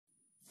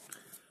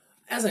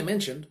As I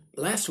mentioned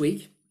last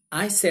week,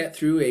 I sat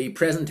through a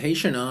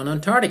presentation on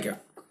Antarctica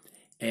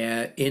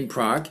in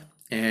Prague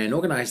and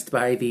organized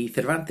by the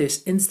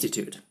Cervantes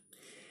Institute.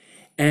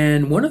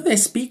 And one of their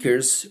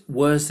speakers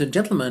was a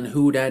gentleman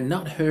who I'd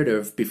not heard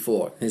of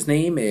before. His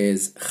name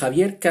is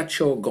Javier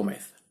Cacho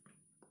Gomez.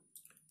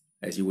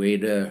 As you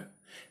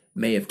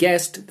may have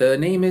guessed, the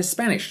name is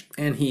Spanish,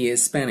 and he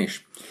is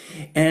Spanish.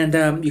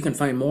 And you can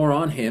find more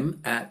on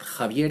him at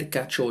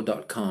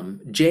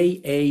javiercacho.com.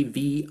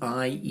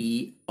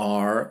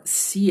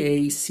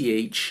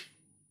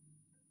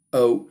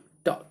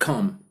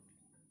 JAVIERCACHO.com.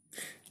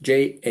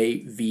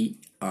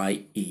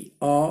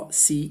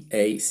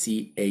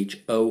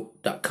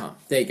 JAVIERCACHO.com.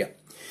 There you go.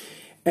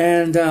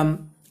 And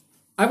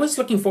I was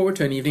looking forward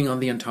to an evening on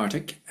the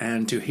Antarctic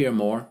and to hear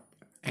more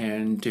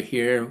and to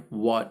hear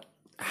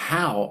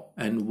how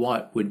and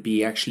what would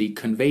be actually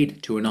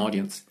conveyed to an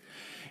audience.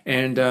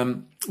 And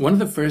one of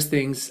the first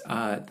things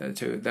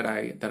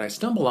that I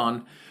stumbled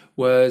on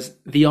was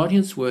the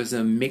audience was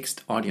a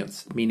mixed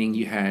audience, meaning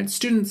you had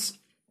students,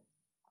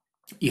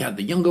 you had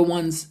the younger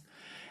ones,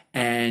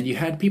 and you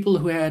had people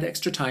who had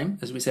extra time,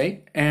 as we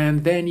say,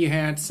 and then you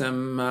had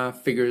some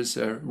figures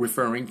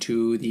referring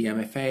to the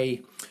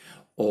MFA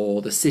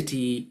or the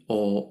city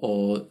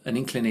or an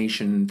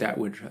inclination that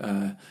would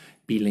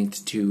be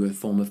linked to a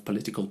form of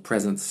political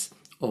presence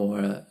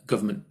or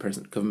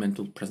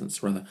governmental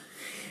presence rather.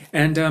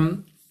 And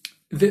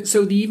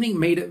so the evening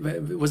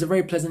was a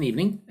very pleasant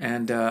evening,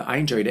 and I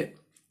enjoyed it.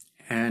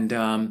 And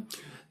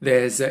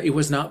it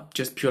was not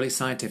just purely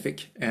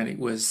scientific, and it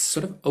was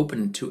sort of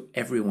open to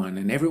everyone,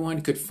 and everyone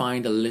could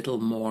find a little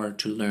more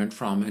to learn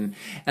from. And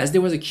as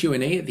there was a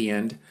Q&A at the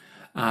end,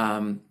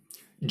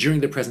 during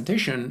the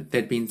presentation,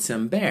 there'd been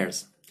some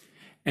bears.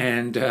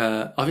 And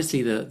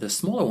obviously the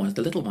smaller ones,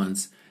 the little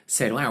ones,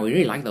 said, "Wow, we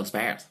really like those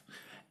bears."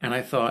 And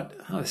I thought,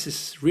 oh, this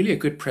is really a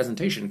good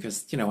presentation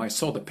because, I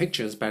saw the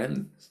pictures, but I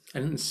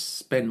didn't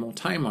spend more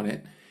time on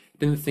it,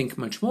 didn't think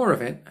much more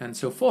of it, and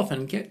so forth.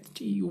 And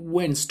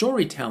when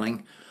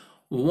storytelling,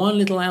 one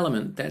little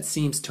element that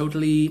seems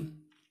totally,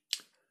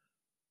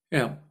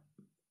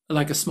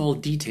 like a small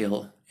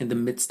detail in the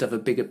midst of a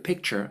bigger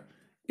picture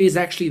is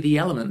actually the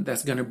element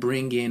that's going to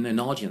bring in an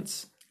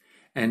audience.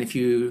 And if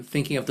you're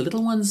thinking of the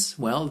little ones,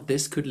 well,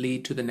 this could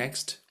lead to the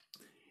next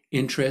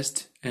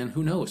interest, and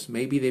who knows,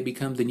 maybe they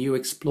become the new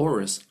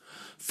explorers,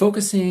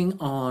 focusing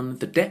on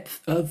the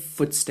depth of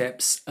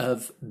footsteps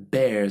of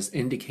bears,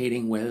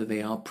 indicating whether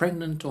they are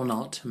pregnant or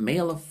not,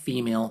 male or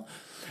female,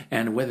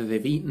 and whether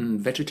they've eaten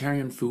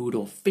vegetarian food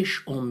or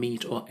fish or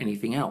meat or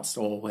anything else,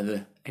 or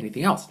whether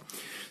anything else.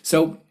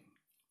 So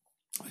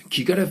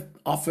you got to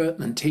offer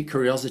and take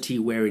curiosity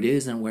where it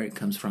is and where it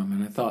comes from.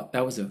 And I thought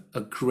that was a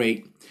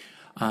great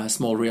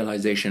small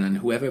realization. And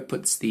whoever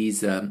puts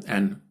these,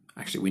 and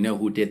actually we know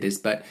who did this,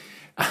 but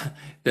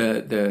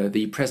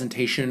the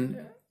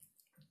presentation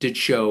did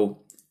show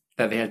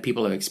that they had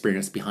people of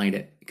experience behind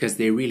it, because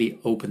they really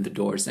opened the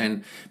doors,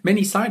 and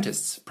many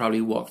scientists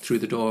probably walked through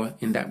the door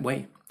in that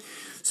way.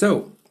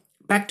 So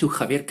back to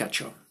Javier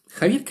Cacho.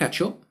 Javier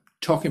Cacho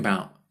talking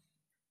about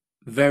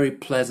very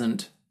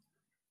pleasant,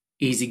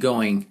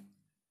 easygoing,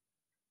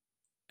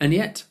 and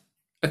yet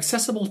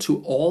accessible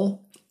to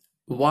all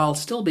while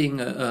still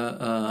being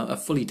a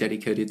fully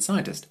dedicated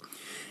scientist.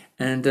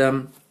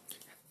 And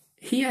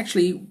he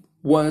actually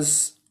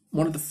was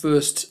one of the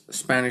first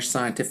Spanish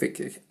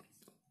scientific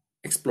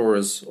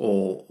explorers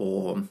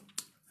or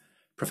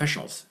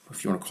professionals,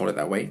 if you want to call it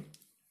that way,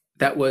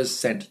 that was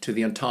sent to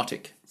the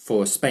Antarctic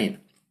for Spain.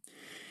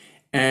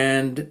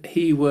 And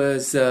he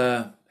was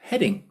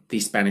heading the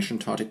Spanish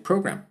Antarctic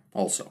program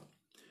also.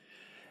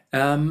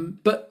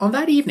 But on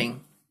that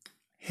evening,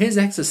 his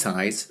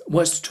exercise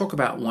was to talk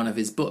about one of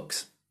his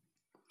books.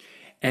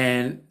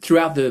 And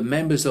throughout the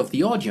members of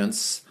the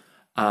audience,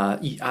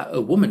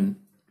 a woman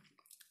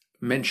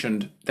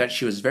mentioned that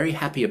she was very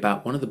happy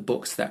about one of the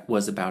books that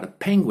was about a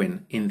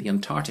penguin in the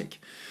Antarctic.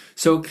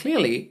 So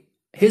clearly,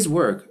 his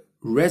work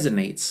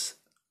resonates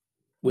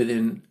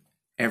within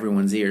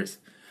everyone's ears.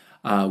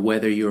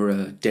 Whether you're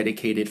a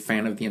dedicated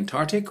fan of the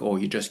Antarctic, or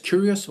you're just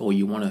curious, or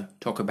you want to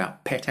talk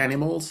about pet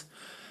animals.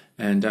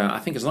 And I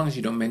think as long as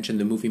you don't mention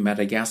the movie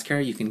Madagascar,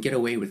 you can get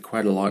away with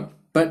quite a lot.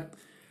 But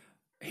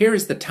here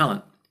is the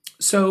talent.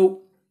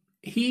 So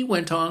he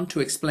went on to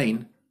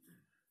explain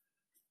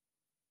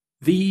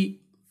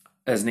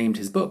as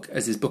his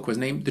book was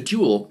named, the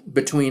duel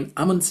between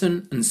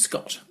Amundsen and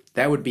Scott.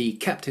 That would be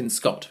Captain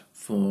Scott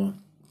for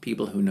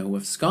people who know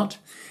of Scott.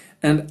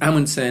 And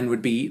Amundsen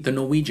would be the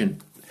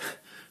Norwegian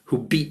who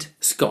beat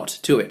Scott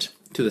to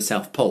the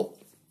South Pole.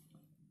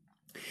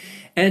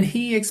 And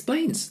he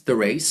explains the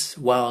race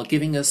while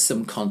giving us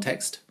some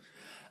context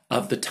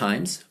of the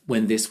times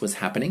when this was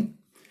happening.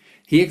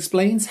 He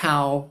explains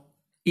how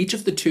each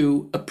of the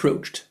two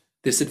approached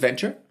this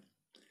adventure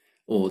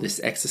or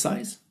this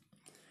exercise.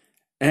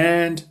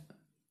 And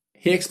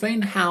he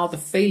explained how the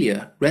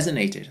failure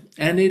resonated.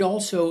 And it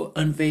also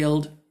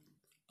unveiled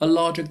a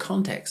larger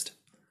context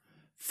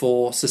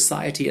for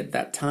society at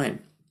that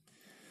time.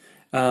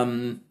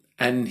 And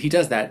he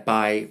does that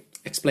by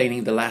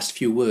explaining the last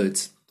few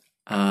words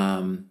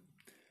that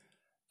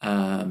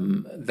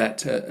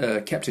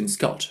Captain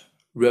Scott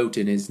wrote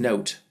in his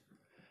note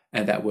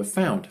and that were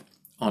found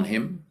on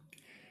him,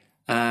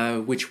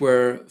 which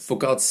were, "For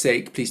God's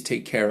sake, please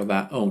take care of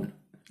our own."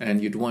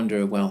 And you'd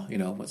wonder, well,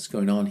 what's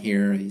going on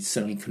here? He's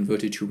suddenly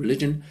converted to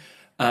religion.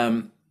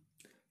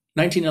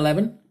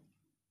 1911,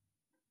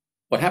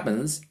 what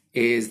happens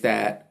is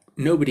that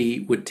nobody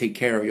would take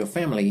care of your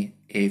family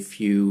if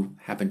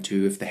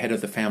the head of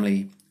the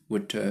family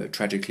would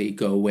tragically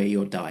go away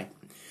or die.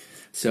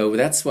 So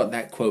that's what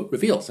that quote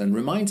reveals and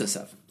reminds us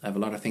of. I have a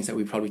lot of things that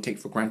we probably take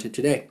for granted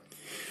today.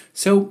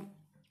 So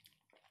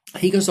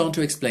he goes on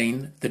to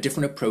explain the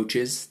different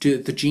approaches to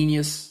the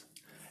genius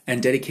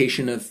and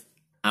dedication of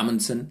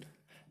Amundsen,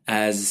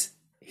 as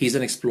he's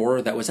an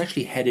explorer that was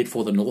actually headed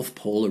for the North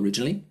Pole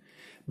originally.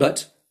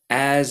 But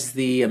as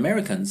the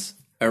Americans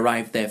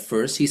arrived there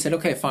first, he said,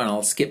 okay, fine,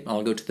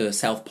 I'll go to the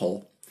South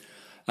Pole.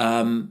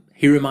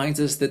 He reminds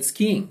us that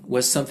skiing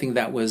was something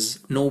that was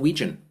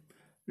Norwegian.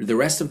 The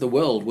rest of the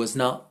world was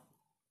not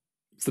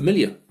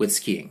familiar with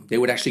skiing. They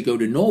would actually go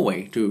to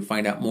Norway to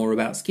find out more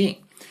about skiing.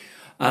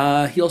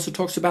 He also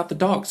talks about the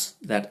dogs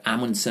that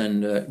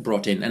Amundsen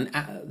brought in. And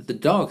the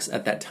dogs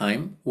at that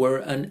time were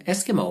an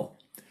Eskimo,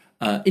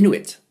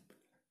 Inuit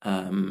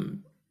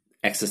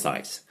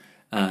exercise.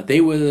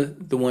 They were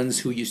the ones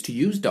who used to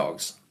use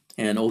dogs.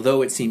 And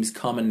although it seems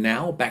common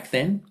now, back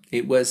then,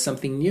 it was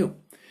something new.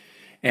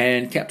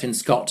 And Captain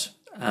Scott,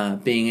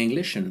 being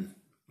English and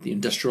the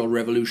Industrial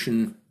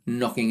Revolution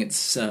knocking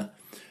its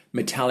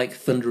metallic,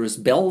 thunderous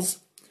bells,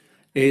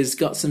 is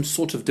got some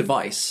sort of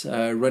device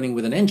running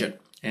with an engine.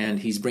 And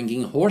he's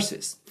bringing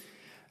horses.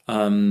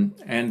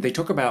 And they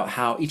talk about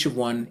how each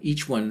one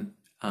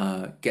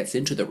gets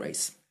into the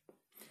race.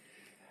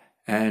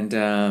 And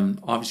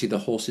obviously the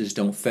horses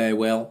don't fare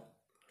well.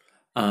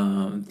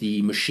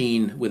 The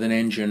machine with an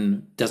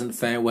engine doesn't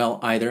fare well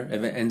either.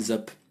 It ends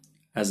up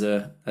as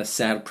a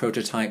sad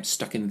prototype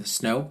stuck in the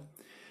snow.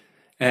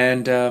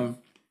 And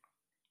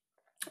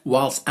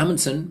whilst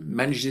Amundsen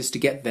manages to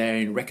get there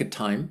in record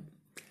time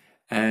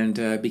and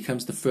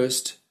becomes the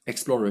first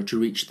explorer to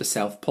reach the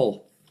South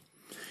Pole.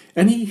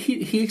 And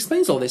he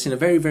explains all this in a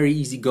very, very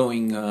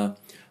easygoing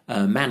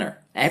manner.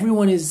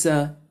 Everyone is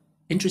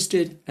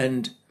interested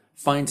and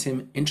finds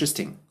him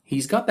interesting.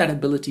 He's got that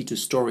ability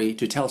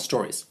to tell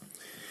stories.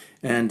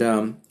 And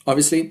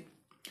obviously,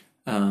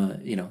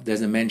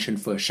 there's a mention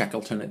for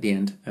Shackleton at the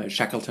end.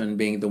 Shackleton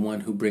being the one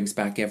who brings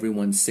back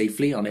everyone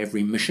safely on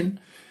every mission.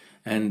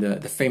 And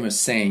the famous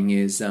saying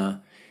is,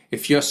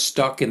 if you're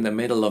stuck in the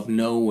middle of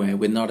nowhere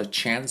with not a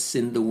chance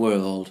in the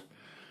world,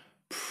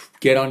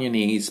 get on your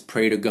knees,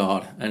 pray to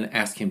God, and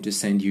ask him to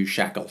send you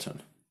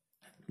Shackleton.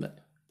 But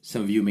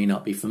some of you may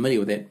not be familiar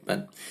with it,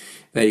 but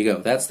there you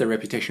go. That's the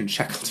reputation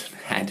Shackleton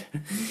had.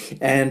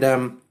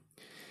 And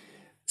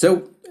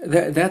so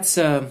that's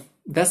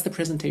the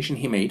presentation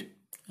he made.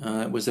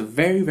 It was a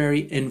very,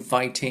 very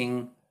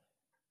inviting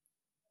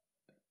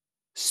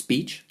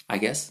speech, I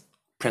guess,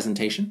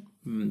 presentation,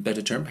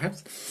 better term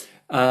perhaps,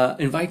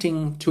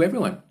 inviting to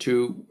everyone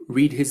to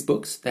read his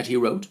books that he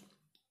wrote,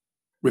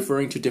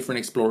 referring to different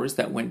explorers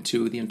that went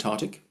to the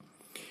Antarctic,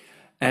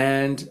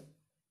 and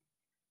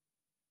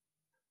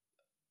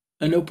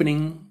an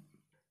opening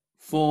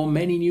for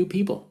many new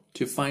people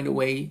to find a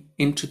way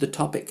into the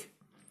topic.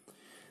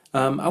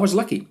 I was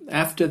lucky.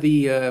 After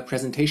the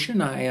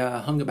presentation, I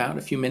hung about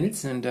a few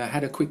minutes and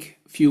had a quick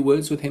few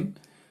words with him.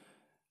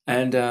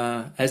 And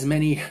as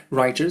many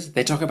writers,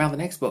 they talk about the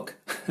next book.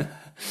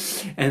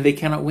 And they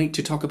cannot wait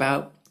to talk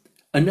about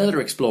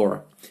another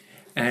explorer.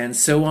 And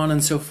so on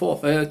and so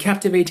forth. A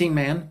captivating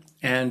man.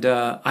 And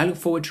I look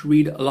forward to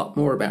read a lot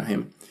more about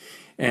him.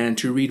 And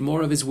to read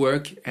more of his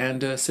work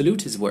and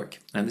salute his work.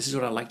 And this is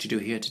what I'd like to do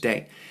here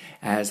today.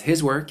 As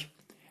his work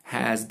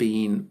has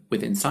been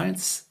within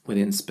science,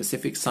 within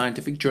specific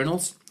scientific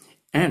journals,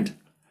 and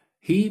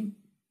he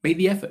made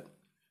the effort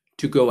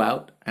to go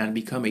out and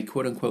become a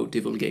quote-unquote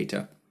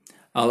divulgator,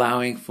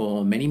 allowing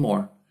for many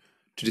more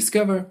to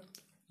discover,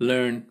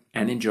 learn,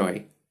 and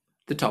enjoy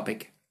the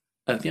topic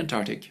of the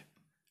Antarctic.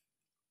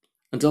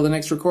 Until the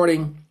next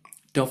recording,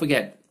 don't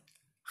forget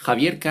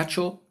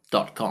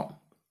javiercacho.com.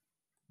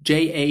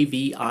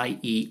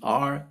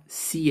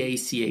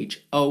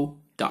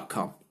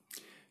 JAVIERCACHO.com.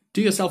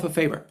 Do yourself a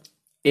favor.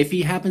 If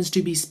he happens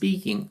to be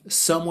speaking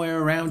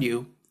somewhere around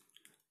you,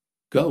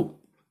 go,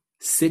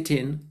 sit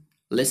in,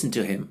 listen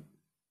to him.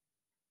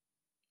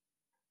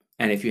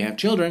 And if you have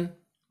children,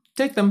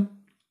 take them.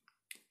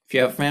 If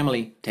you have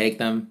family, take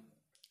them.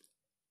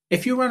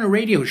 If you run a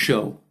radio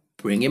show,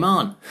 bring him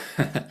on.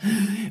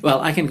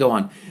 Well, I can go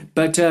on.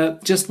 But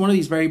just one of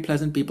these very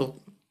pleasant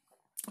people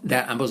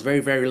that I was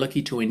very, very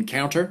lucky to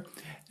encounter.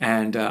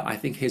 And I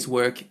think his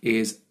work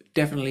is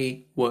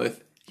definitely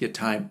worth your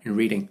time in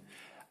reading.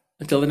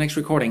 Until the next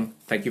recording,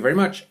 thank you very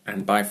much,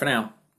 and bye for now.